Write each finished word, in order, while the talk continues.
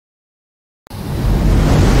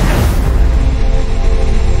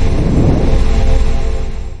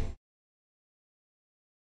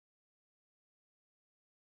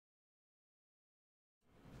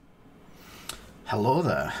Hello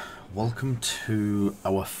there, welcome to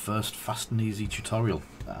our first fast and easy tutorial.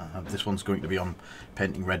 This one's going to be on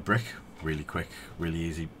painting red brick. Really quick, really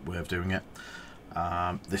easy way of doing it.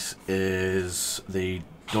 This is the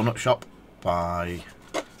Donut Shop by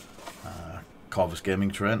Corvus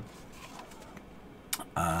Gaming Terrain,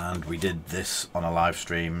 and we did this on a live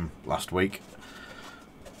stream last week,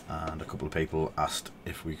 and a couple of people asked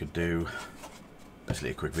if we could do basically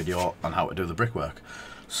a quick video on how to do the brickwork.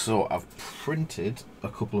 So I've printed a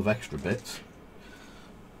couple of extra bits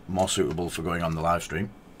more suitable for going on the live stream,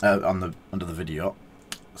 under the video.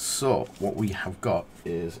 So what we have got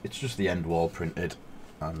is, it's just the end wall printed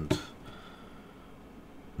and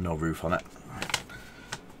no roof on it.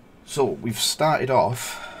 So we've started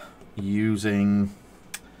off using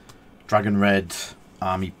Dragon Red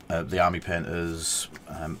the Army Painters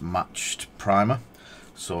matched primer.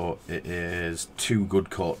 So it is 2 good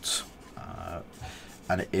coats,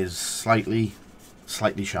 and it is slightly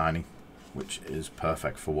shiny, which is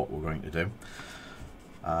perfect for what we're going to do.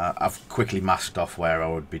 I've quickly masked off where I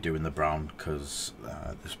would be doing the brown, because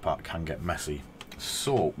this part can get messy.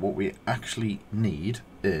 So what we actually need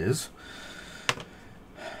is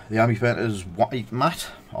the Army Painters white matte,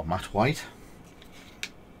 or matte white,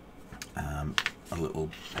 a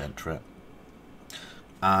little paint tray,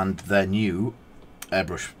 and their new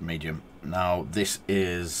Airbrush Medium. Now this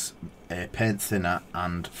is a paint thinner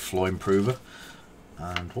and flow improver,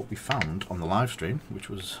 and what we found on the live stream, which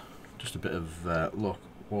was just a bit of luck,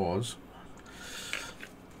 was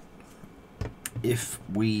if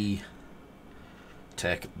we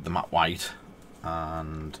take the matte white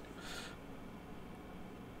and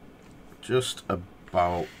just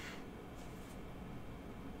about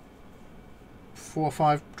 4 or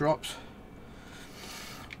 5 drops,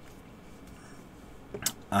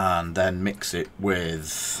 and then mix it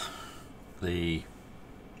with the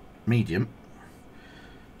medium,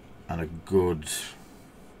 and a good,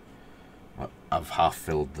 I've half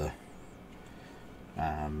filled the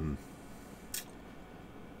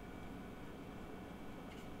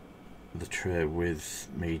tray with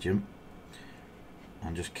medium,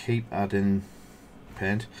 and just keep adding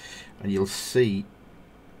paint, and you'll see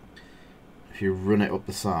if you run it up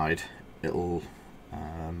the side, it'll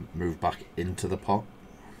move back into the pot.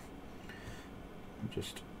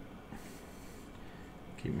 Just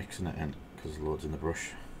keep mixing it in because there's loads in the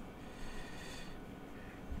brush.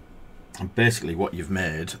 And basically what you've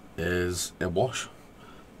made is a wash,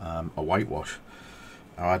 a whitewash.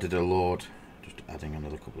 I did a load, just adding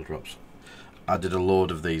another couple of drops. I did a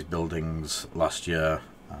load of these buildings last year,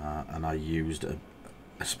 and I used a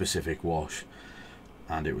specific wash,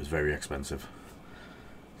 and it was very expensive.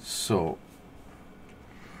 So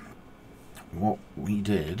what we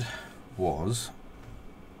did was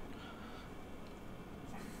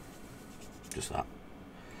just that.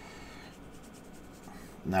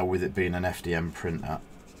 Now, with it being an FDM printer,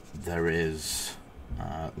 there is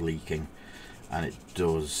leaking, and it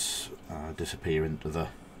does disappear into the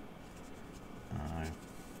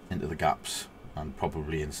gaps and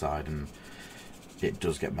probably inside, and it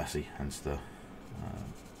does get messy, hence the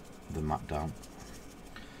matte down.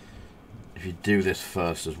 If you do this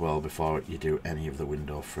first as well before you do any of the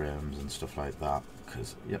window frames and stuff like that,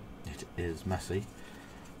 because yep, it is messy.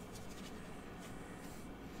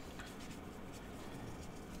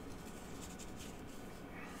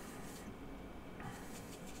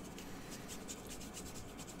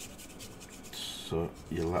 So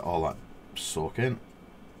you let all that soak in,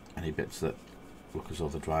 any bits that look as though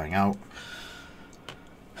they're drying out.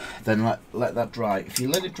 Then let that dry. If you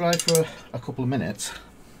let it dry for a couple of minutes,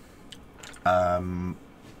 and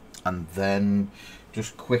then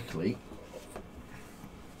just quickly,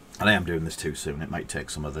 and I am doing this too soon, it might take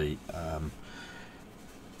some of the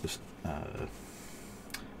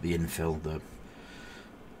infill, the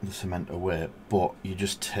cement away, but you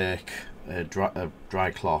just take a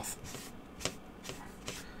dry cloth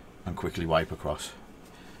and quickly wipe across.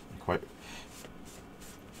 Quite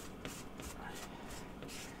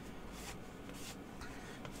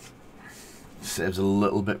saves a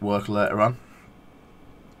little bit work later on,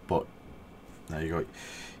 but there you go.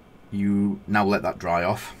 You now let that dry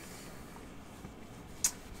off,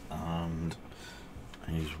 and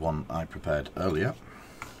I use one I prepared earlier.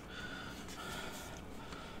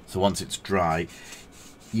 So once it's dry,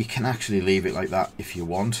 you can actually leave it like that if you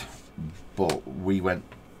want, but we went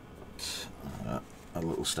a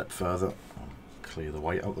little step further. I'll clear the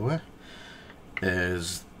white out the way.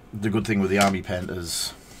 Is the good thing with the Army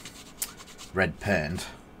Painters red paint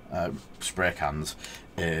spray cans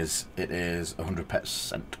is it is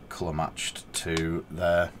 100% colour matched to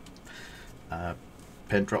their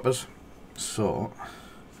paint droppers. So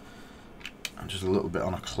and just a little bit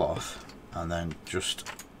on a cloth, and then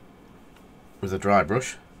just with a dry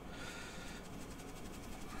brush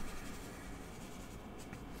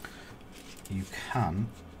you can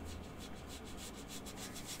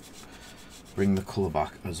bring the colour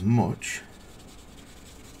back as much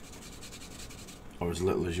or as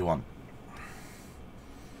little as you want.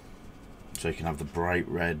 So you can have the bright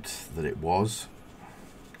red that it was,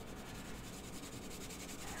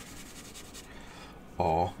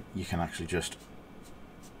 or you can actually just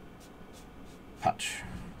patch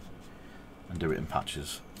and do it in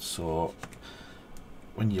patches. So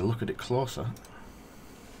when you look at it closer,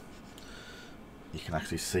 you can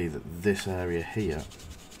actually see that this area here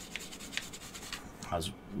has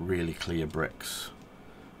really clear bricks,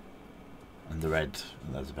 and the red,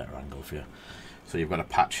 there's a better angle for you. So you've got a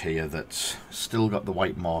patch here that's still got the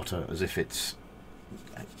white mortar as if it's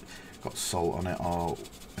got salt on it or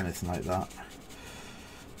anything like that.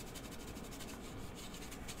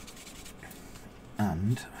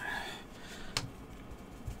 And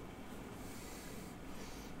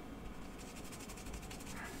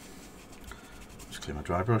just clean my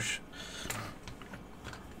dry brush.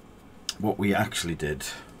 What we actually did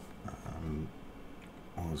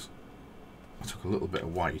was I took a little bit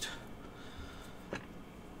of white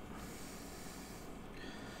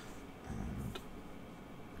and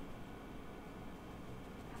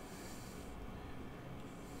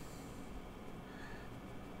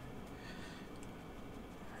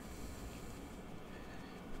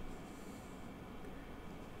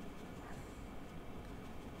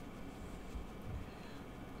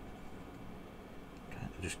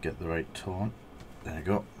just get the right tone. There you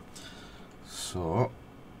go. So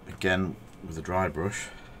again, with a dry brush,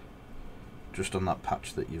 just on that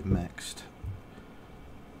patch that you've mixed,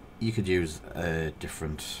 you could use a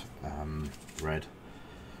different red,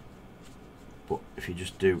 but if you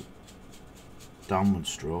just do downward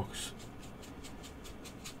strokes,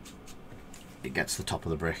 it gets the top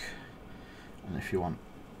of the brick. And if you want,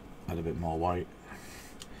 add a bit more white.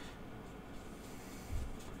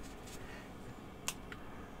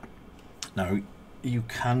 Now you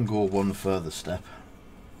can go one further step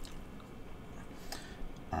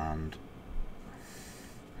and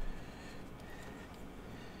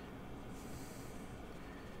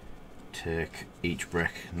take each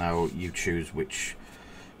brick. Now you choose which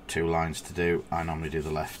two lines to do. I normally do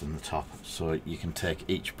the left and the top, so you can take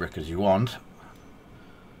each brick as you want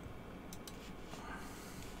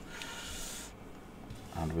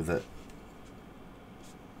and with it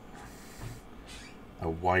a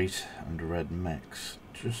white and red mix,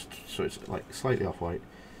 just so it's like slightly off white,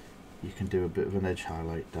 you can do a bit of an edge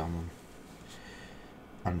highlight down them.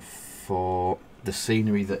 And for the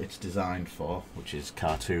scenery that it's designed for, which is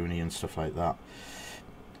cartoony and stuff like that,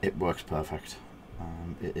 it works perfect.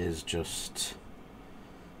 It is just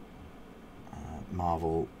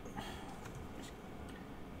marble.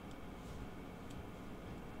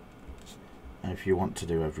 And if you want to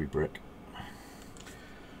do every brick,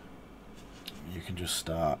 you can just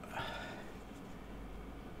start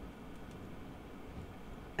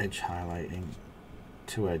edge highlighting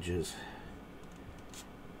two edges,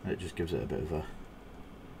 and it just gives it a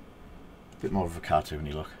bit more of a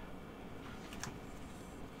cartoony look.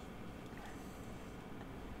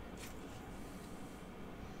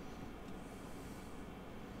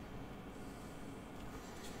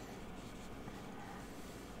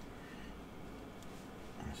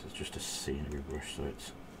 This is just a scenery brush, so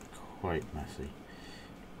it's quite messy.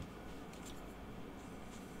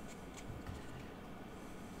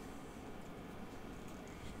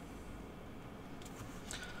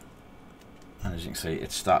 And as you can see,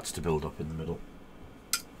 it starts to build up in the middle.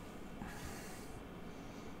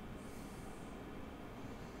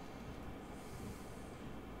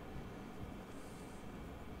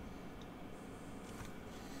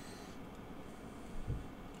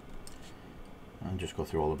 And just go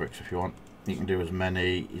through all the bricks if you want. You can do as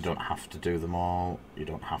many, you don't have to do them all, you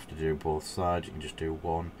don't have to do both sides, you can just do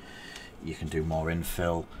one. You can do more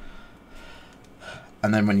infill.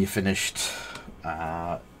 And then when you're finished,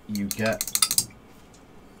 you get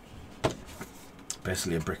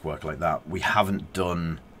basically a brickwork like that. We haven't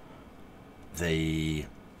done the,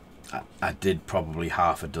 I did probably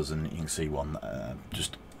half a dozen, you can see one,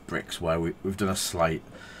 just bricks where we've done a slight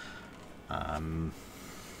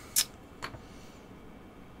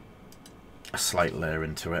layer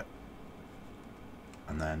into it,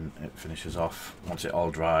 and then it finishes off. Once it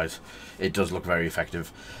all dries, it does look very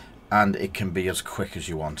effective, and it can be as quick as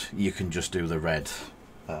you want. You can just do the red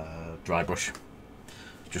dry brush,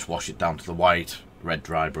 just wash it down to the white, red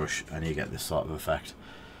dry brush, and you get this sort of effect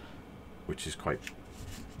which is quite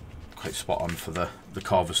spot on for the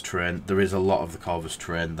Corvus terrain. There is a lot of the Corvus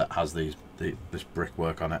terrain that has this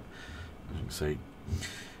brickwork on it, as you can see.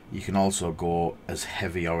 You can also go as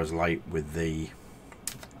heavy or as light with the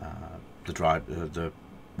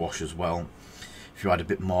wash as well. If you add a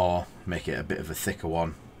bit more, make it a bit of a thicker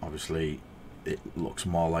one, obviously it looks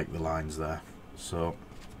more like the lines there. So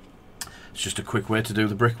it's just a quick way to do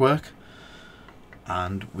the brickwork,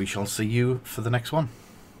 and we shall see you for the next one.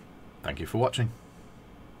 Thank you for watching.